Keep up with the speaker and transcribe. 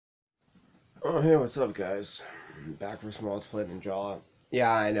Oh, hey, what's up, guys? Back for some Let's Play Ninjala.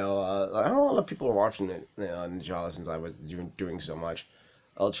 Yeah, I know. I don't know, a lot of people are watching it, Ninjala, since I was doing so much.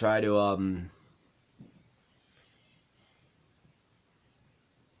 I'll try to,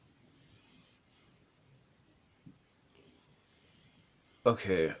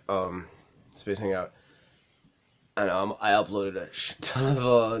 okay, Space Hangout. I know, I uploaded a ton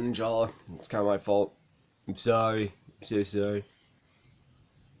of, Ninjala. It's kind of my fault. I'm sorry. I'm so sorry.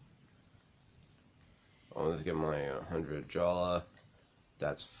 I'll just get my 100 Jala.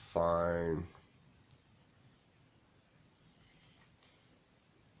 That's fine.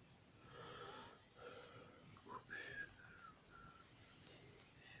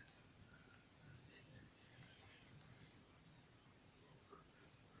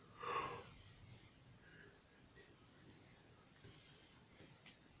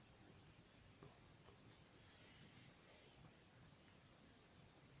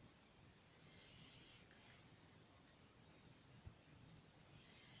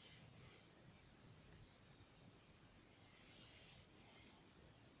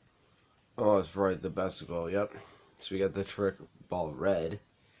 Oh, that's right, the basketball, yep. So we got the trick ball red.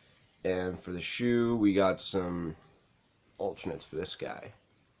 And for the shoe, we got some alternates for this guy.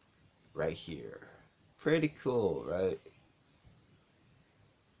 Right here. Pretty cool, right?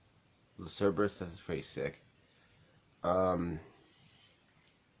 The Cerberus, that's pretty sick. Um,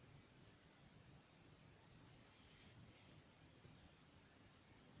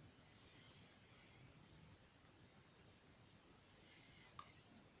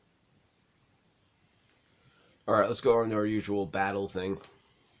 Alright, let's go on to our usual battle thing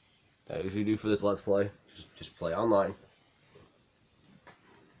that I usually do for this Let's Play. Just play online.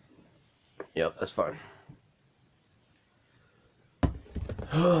 Yep, that's fine.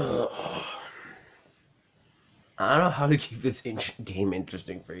 I don't know how to keep this game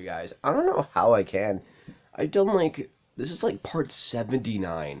interesting for you guys. I don't know how I can. I've done like, this is like part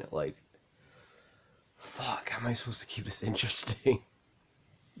 79. Like, fuck, how am I supposed to keep this interesting?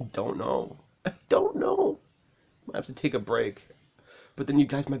 Don't know. I don't know. I have to take a break. But then you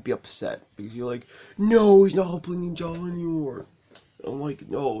guys might be upset because you're like, no, he's not playing Ninjala anymore. I'm like,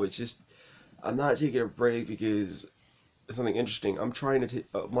 no, it's just, I'm not taking a break because it's something interesting. I'm trying to take,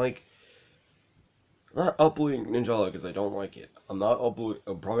 I'm like, I'm not uploading Ninjala because I don't like it. I'm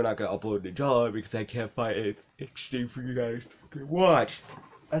probably not going to upload Ninjala because I can't find it interesting for you guys to watch.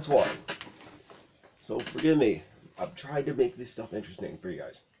 That's why. So forgive me. I'm trying to make this stuff interesting for you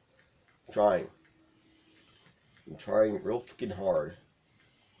guys. I'm trying. I'm trying real freaking hard.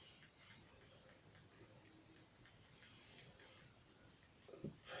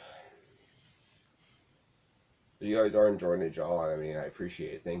 If you guys are enjoying Ninjala, I mean, I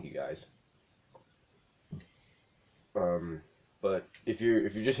appreciate it. Thank you guys. But if you're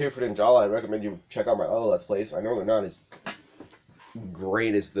just here for Ninjala, I recommend you check out my other Let's Plays. I know they're not as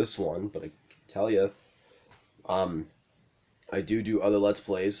great as this one, but I can tell you, um, I do other Let's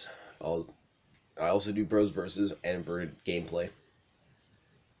Plays. I also do Bros Versus and inverted gameplay.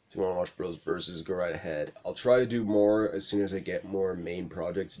 If you want to watch Bros Versus, go right ahead. I'll try to do more as soon as I get more main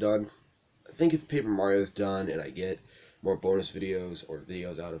projects done. I think if Paper Mario is done and I get more bonus videos or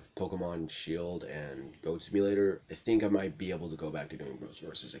videos out of Pokemon Shield and Goat Simulator, I think I might be able to go back to doing Bros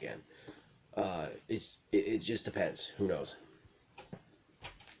Versus again. It just depends. Who knows?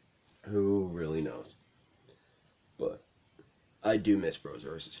 Who really knows? But I do miss Bros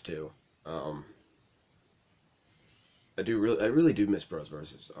Versus too. Um, I really do miss Bros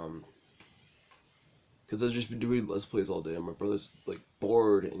Versus. Because I've just been doing Let's Plays all day, and my brother's like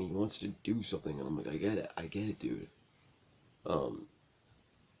bored and he wants to do something, and I'm like, I get it, dude. Um,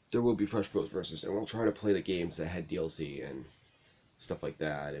 there will be fresh Bros Versus, and we'll try to play the games that had DLC and stuff like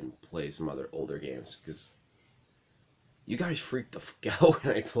that, and play some other older games. Because you guys freaked the fuck out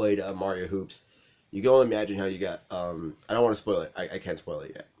when I played Mario Hoops. You can only imagine how you got. I don't want to spoil it. I can't spoil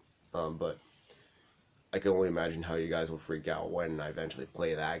it yet. But I can only imagine how you guys will freak out when I eventually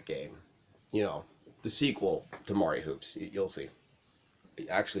play that game. You know, the sequel to Mario Hoops. You'll see. I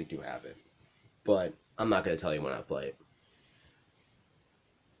actually do have it, but I'm not gonna tell you when I play it.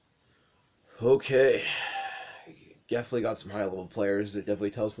 Okay, definitely got some high level players. That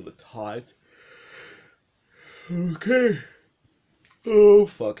definitely tells for the Tides. Okay. Oh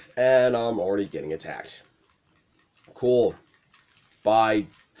fuck. And I'm already getting attacked. Cool. By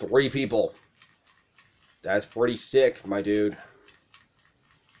 3 people. That's pretty sick, my dude.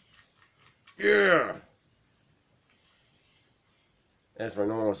 Yeah. That's right.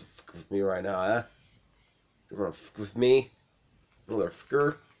 No one wants to fuck with me right now, huh? You wanna fuck with me,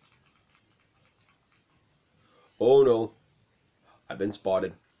 motherfucker? Oh no. I've been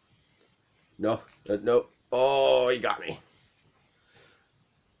spotted. No, no. Oh, he got me.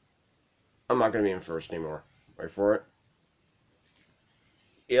 I'm not gonna be in first anymore. Wait for it.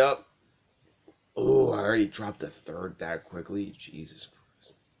 Yep. Oh, I already dropped the third that quickly. Jesus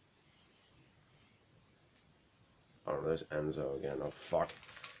Christ. Oh, there's Enzo again. Oh, fuck.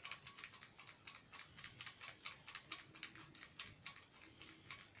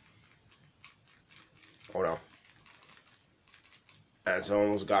 Oh, no. Enzo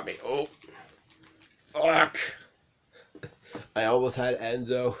almost got me. Oh, fuck. I almost had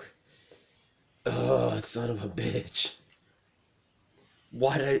Enzo. Oh, son of a bitch.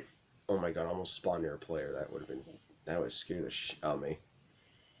 Why did I... Oh my god, I almost spawned near a player. That would have been... That would have scared the shit out of me.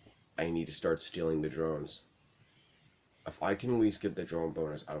 I need to start stealing the drones. If I can at least get the drone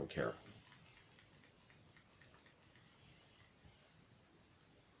bonus, I don't care.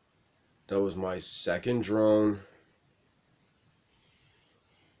 That was my second drone.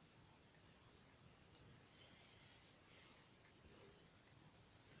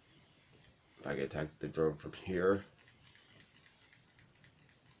 If I can attack the drone from here.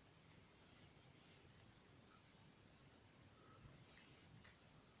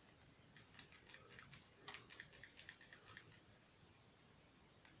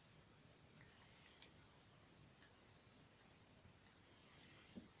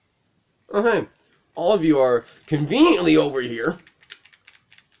 Oh, hey. All of you are conveniently over here.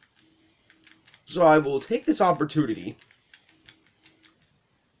 So I will take this opportunity.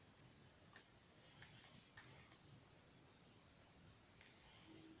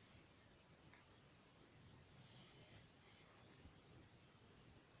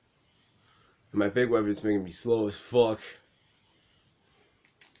 My big weapon's making me slow as fuck.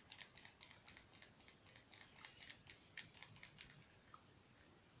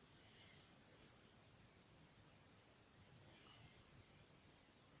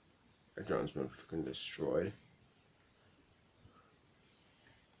 That drone's been fucking destroyed.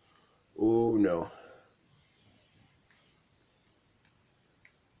 Oh no.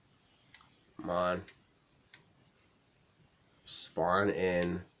 Come on. Spawn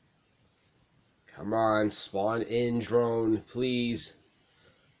in. Come on, spawn in, drone, please.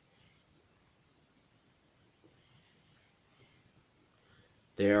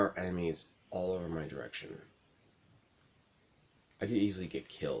 There are enemies all over my direction. I could easily get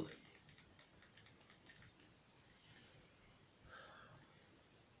killed.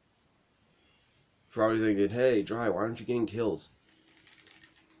 Probably thinking, hey, Dry, why aren't you getting kills?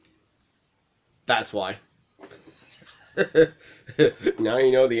 That's why. Now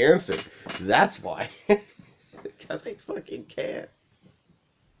you know the answer. That's why. Because I fucking can't.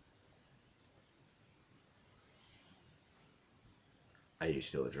 I need to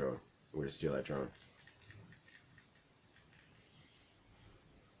steal a drone. We're gonna steal that drone.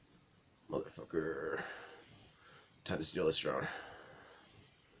 Motherfucker. Time to steal this drone.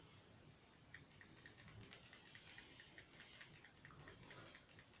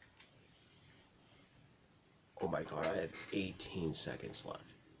 Oh my god, I have 18 seconds left.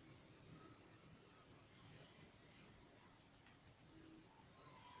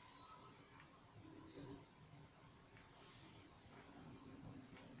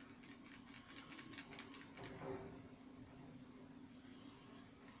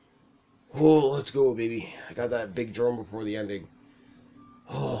 Oh, let's go, baby. I got that big drone before the ending.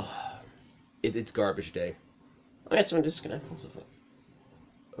 Oh, it's garbage day. I got someone disconnect.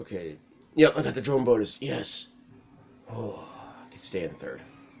 Okay. Yep, I got the drone bonus. Yes. Oh, I can stay in third.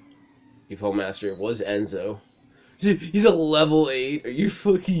 Epo Master was Enzo. He's a level 8. Are you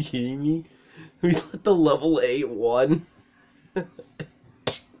fucking kidding me? We let the level 8 one. I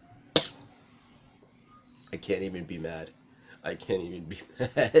can't even be mad. I can't even be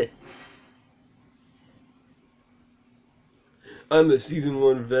mad. I'm a season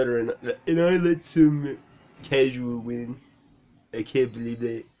 1 veteran, and I let some casual win. I can't believe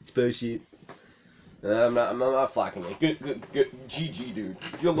that. It's bullshit. I'm not flacking it. Good. GG, dude.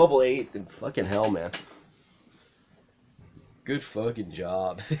 If you're level 8, then fucking hell, man. Good fucking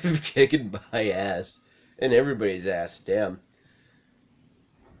job. Kicking my ass. And everybody's ass. Damn.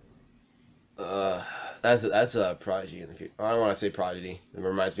 Uh, that's a prodigy in the future. I don't want to say prodigy. It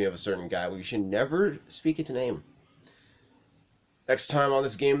reminds me of a certain guy. We should never speak it to name. Next time on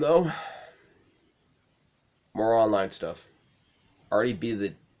this game, though, more online stuff. Already beat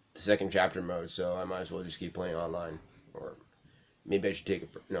the second chapter mode, so I might as well just keep playing online. Or maybe I should take a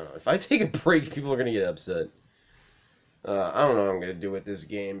break. No. If I take a break, people are gonna get upset. I don't know what I'm gonna do with this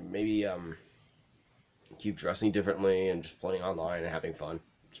game. Maybe keep dressing differently and just playing online and having fun.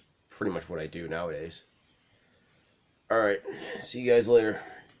 It's pretty much what I do nowadays. Alright, see you guys later.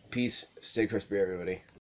 Peace. Stay crispy, everybody.